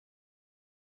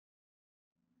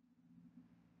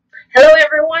Hello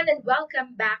everyone and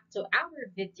welcome back to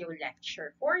our video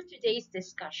lecture. For today's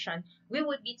discussion, we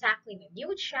would be tackling a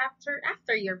new chapter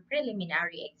after your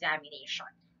preliminary examination.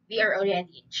 We are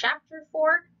already in chapter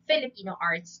 4, Filipino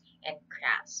Arts and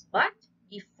Crafts. But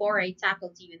before I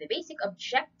tackle to you the basic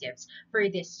objectives for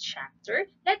this chapter,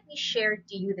 let me share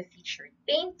to you the featured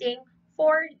painting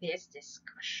for this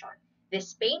discussion.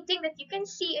 This painting that you can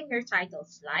see in your title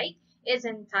slide is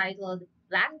entitled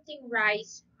Planting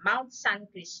Rice, Mount San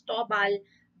Cristobal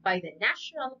by the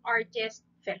national artist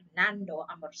Fernando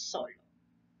Amorsolo.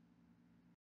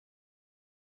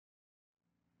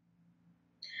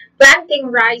 Planting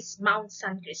Rice, Mount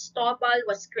San Cristobal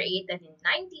was created in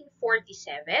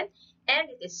 1947 and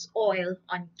it is oil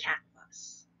on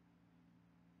canvas.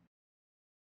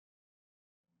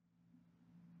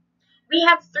 We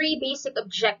have three basic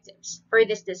objectives for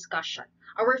this discussion.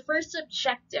 Our first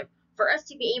objective for us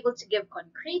to be able to give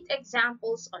concrete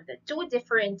examples on the two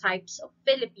different types of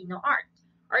Filipino art.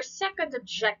 Our second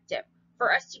objective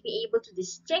for us to be able to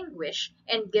distinguish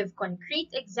and give concrete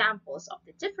examples of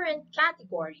the different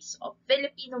categories of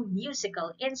Filipino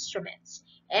musical instruments.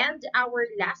 And our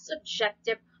last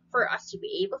objective for us to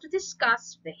be able to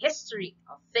discuss the history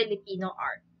of Filipino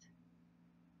art.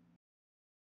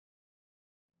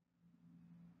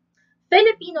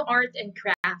 Filipino art and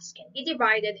crafts can be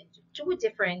divided into two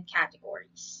different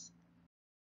categories.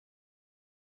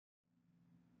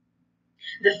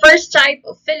 The first type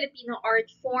of Filipino art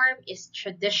form is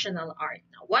traditional art.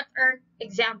 Now, what are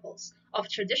examples of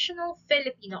traditional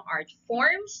Filipino art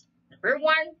forms? Number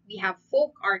one, we have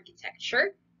folk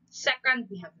architecture. Second,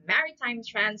 we have maritime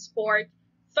transport.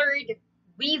 Third,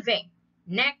 weaving.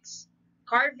 Next,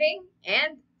 carving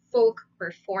and folk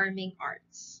performing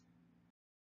arts.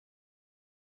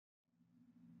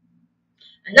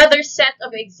 Another set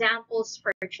of examples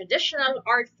for traditional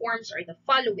art forms are the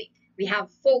following. We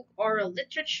have folk oral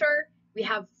literature, we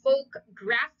have folk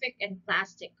graphic and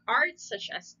plastic arts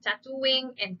such as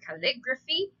tattooing and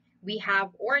calligraphy, we have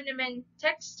ornament,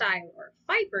 textile or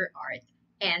fiber art,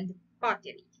 and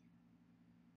pottery.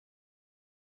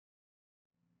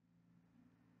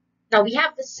 Now we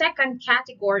have the second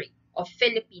category of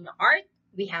Filipino art.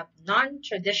 We have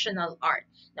non-traditional art.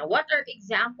 Now what are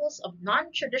examples of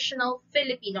non-traditional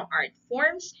Filipino art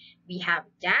forms? We have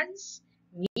dance,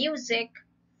 music,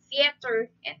 theater,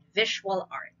 and visual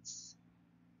arts.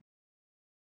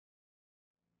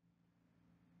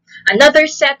 Another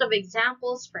set of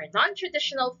examples for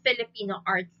non-traditional Filipino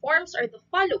art forms are the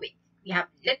following. We have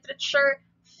literature,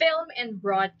 film and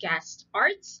broadcast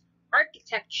arts,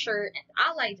 architecture and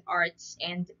allied arts,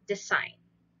 and design.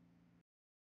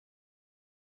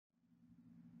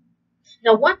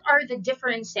 Now, what are the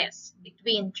differences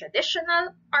between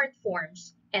traditional art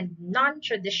forms and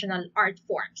non-traditional art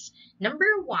forms?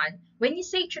 Number one, when you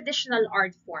say traditional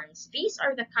art forms, these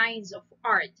are the kinds of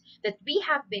art that we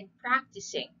have been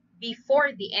practicing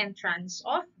before the entrance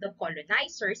of the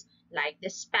colonizers like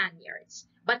the Spaniards.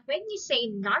 But when you say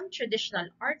non-traditional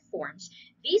art forms,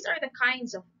 these are the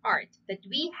kinds of art that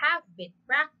we have been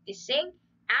practicing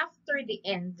after the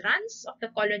entrance of the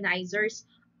colonizers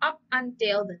up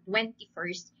until the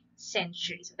 21st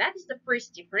century. So that is the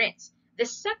first difference. The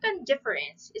second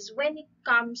difference is when it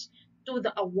comes to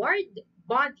the award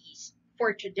bodies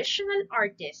for traditional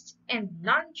artists and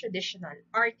non-traditional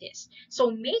artists. So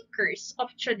makers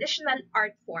of traditional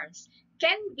art forms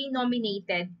can be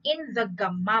nominated in the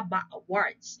Gamaba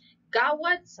Awards,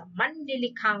 Gawad sa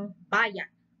Manlilikhang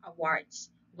Bayan Awards,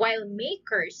 while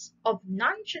makers of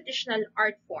non-traditional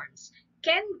art forms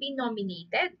can be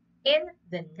nominated in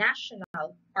the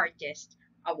National Artist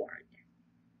Award.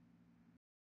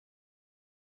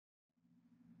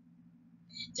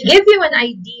 To give you an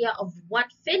idea of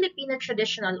what Filipino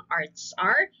traditional arts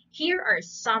are, here are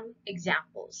some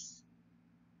examples.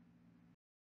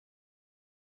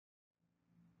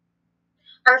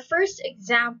 Our first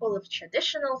example of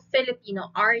traditional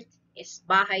Filipino art is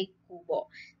Bahay Kubo.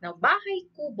 Now, Bahay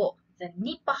Kubo, the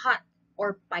nipahat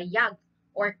or payag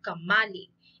or kamali,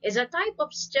 is a type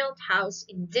of stilt house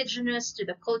indigenous to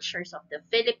the cultures of the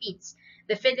Philippines.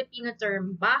 The Filipino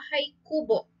term Bahay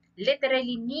Kubo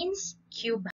literally means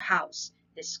cube house,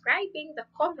 describing the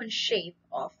common shape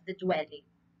of the dwelling.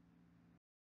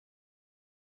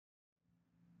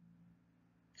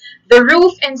 The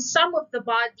roof and some of the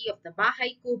body of the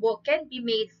Bahay Kubo can be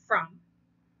made from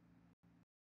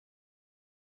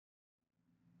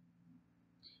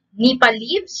nipa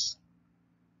leaves.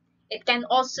 It can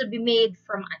also be made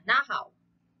from anahaw,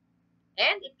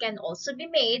 and it can also be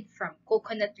made from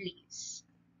coconut leaves.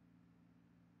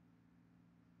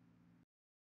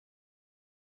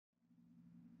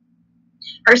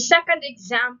 Our second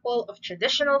example of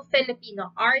traditional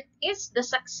Filipino art is the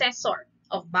successor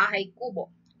of Bahay Kubo.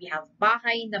 We have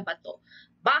Bahay na Bato.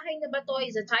 Bahay na Bato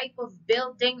is a type of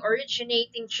building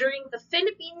originating during the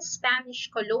Philippine-Spanish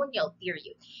colonial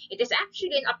period. It is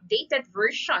actually an updated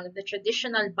version of the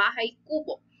traditional Bahay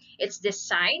Kubo. Its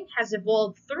design has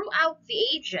evolved throughout the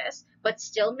ages but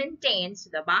still maintains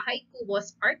the Bahay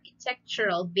Kubo's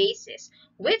architectural basis,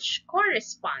 which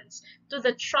corresponds to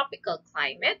the tropical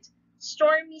climate,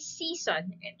 stormy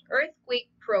season, and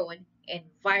earthquake-prone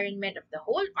environment of the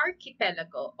whole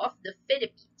archipelago of the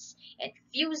Philippines, and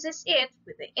fuses it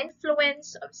with the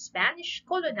influence of Spanish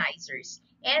colonizers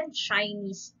and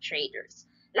Chinese traders.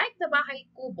 Like the Bahay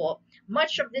Kubo,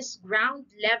 much of this ground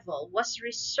level was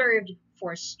reserved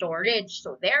for storage,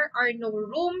 so there are no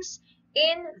rooms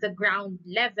in the ground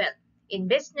level. In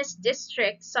business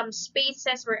districts, some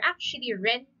spaces were actually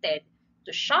rented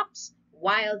to shops,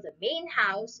 while the main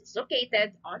house is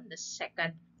located on the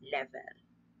second level.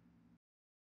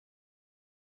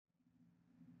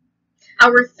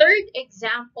 Our third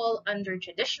example under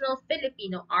traditional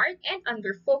Filipino art and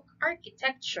under folk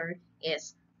architecture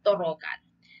is Torogan.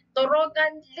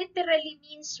 Torogan literally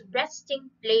means resting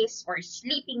place or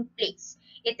sleeping place.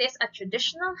 It is a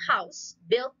traditional house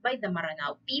built by the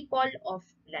Maranao people of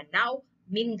Lanao,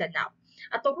 Mindanao.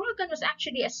 A Torogan was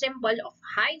actually a symbol of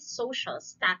high social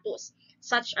status.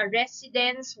 Such a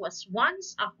residence was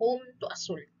once a home to a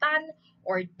sultan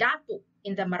or datu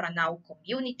in the Maranao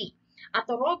community. A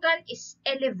Torogan is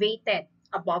elevated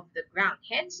above the ground.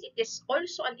 Hence, it is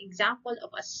also an example of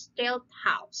a stilt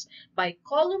house by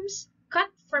columns cut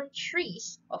from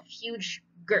trees of huge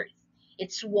girth.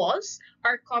 Its walls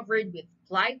are covered with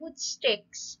plywood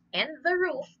sticks and the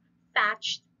roof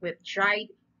thatched with dried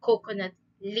coconut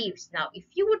leaves. Now, if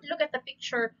you would look at the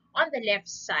picture on the left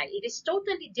side, it is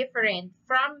totally different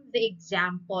from the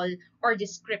example or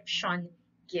description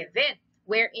given,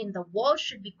 wherein the wall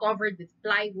should be covered with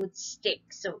plywood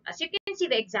sticks. So, as you can see,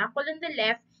 the example on the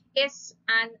left is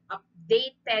an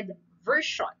updated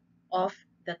version of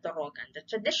the Torogan, the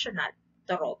traditional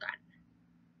Torogan.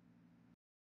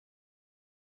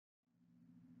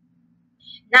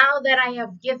 Now that I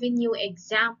have given you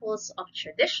examples of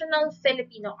traditional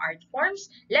Filipino art forms,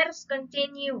 let us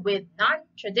continue with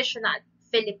non-traditional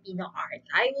Filipino art.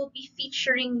 I will be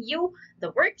featuring you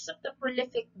the works of the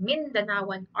prolific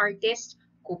Mindanaoan artist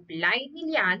Kublai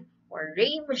Milian or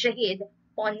Ray Mujahid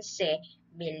Ponce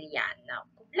Milian. Now,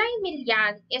 Kublai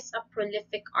Milian is a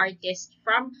prolific artist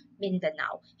from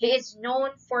Mindanao. He is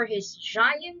known for his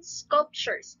giant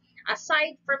sculptures.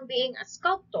 Aside from being a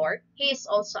sculptor, he is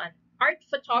also an art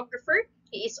photographer.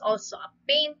 He is also a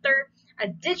painter, a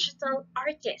digital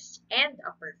artist, and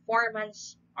a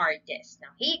performance artist. Now,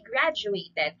 he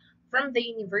graduated from the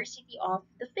University of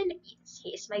the Philippines.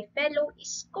 He is my fellow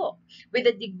ISCO with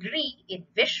a degree in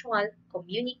visual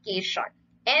communication.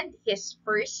 And his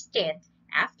first stint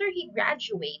after he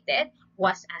graduated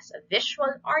was as a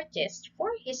visual artist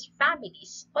for his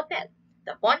family's hotel,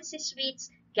 the Ponce Suites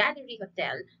Gallery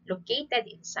Hotel, located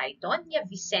inside Doña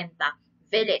Vicenta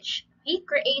Village. He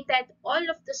created all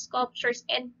of the sculptures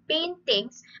and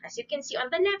paintings, as you can see on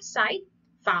the left side,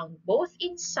 found both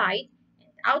inside and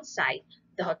outside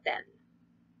the hotel.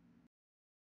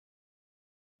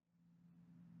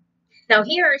 Now,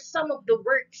 here are some of the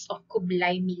works of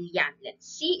Kublai Milian. Let's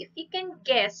see if you can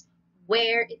guess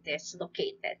where it is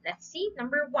located. Let's see,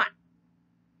 number one.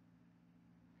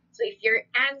 So if your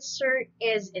answer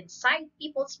is inside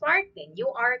People's Park, then you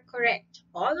are correct.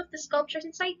 All of the sculptures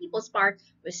inside People's Park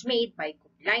was made by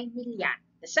Kublai Milian.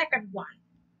 The second one.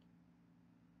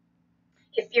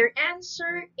 If your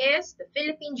answer is the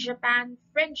Philippine-Japan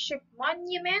Friendship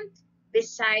Monument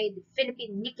beside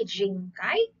Philippine Nikijing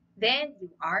Kai, then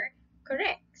you are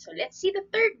correct. So let's see the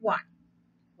third one.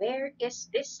 Where is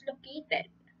this located?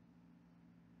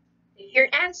 If your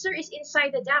answer is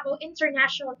inside the Davao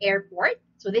International Airport,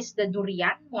 so this is the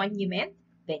Durian Monument,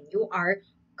 then you are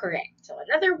correct. So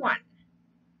another one.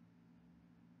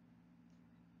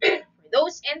 For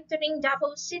those entering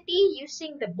Davao City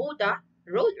using the Buda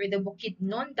Road or the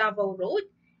Bukidnon Davao Road,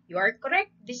 you are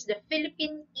correct. This is the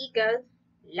Philippine Eagle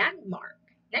Landmark.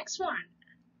 Next one.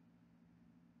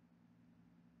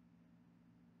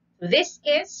 So this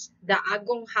is the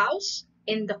Agong House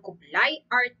in the Kublai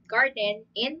Art Garden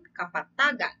in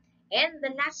Kapatagan. And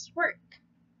the last work.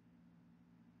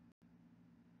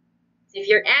 If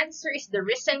your answer is the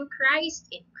Risen Christ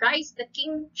in Christ the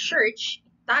King Church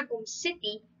in Tagum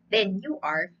City, then you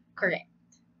are correct.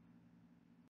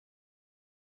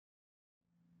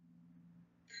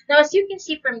 Now, as you can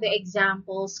see from the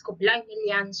examples, Kublai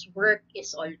Milian's work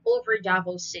is all over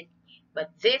Davao City.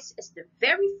 but this is the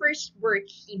very first work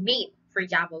he made for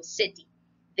Davao City.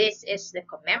 This is the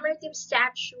commemorative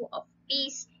statue of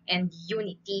peace and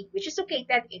unity, which is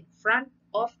located in front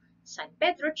of San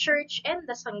Pedro Church and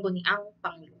the Sangguniang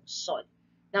Panglungsod.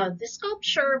 Now, the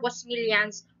sculpture was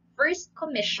Milian's first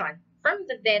commission from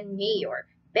the then mayor,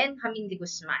 Benjamin de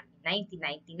Guzman, in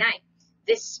 1999.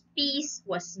 This piece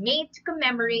was made to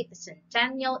commemorate the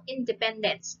centennial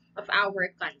independence of our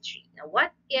country. Now,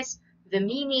 what is the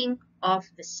meaning of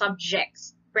the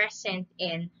subjects present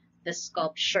in the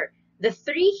sculpture? The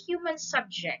three human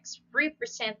subjects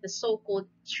represent the so-called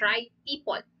tribe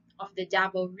people of the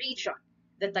Davao region.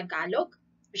 The Tagalog,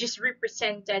 which is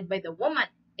represented by the woman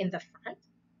in the front,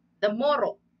 the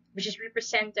Moro, which is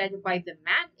represented by the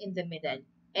man in the middle,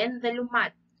 and the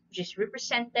Lumad, which is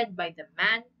represented by the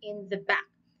man in the back,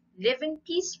 living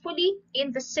peacefully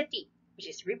in the city, which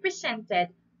is represented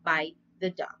by the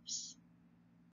doves.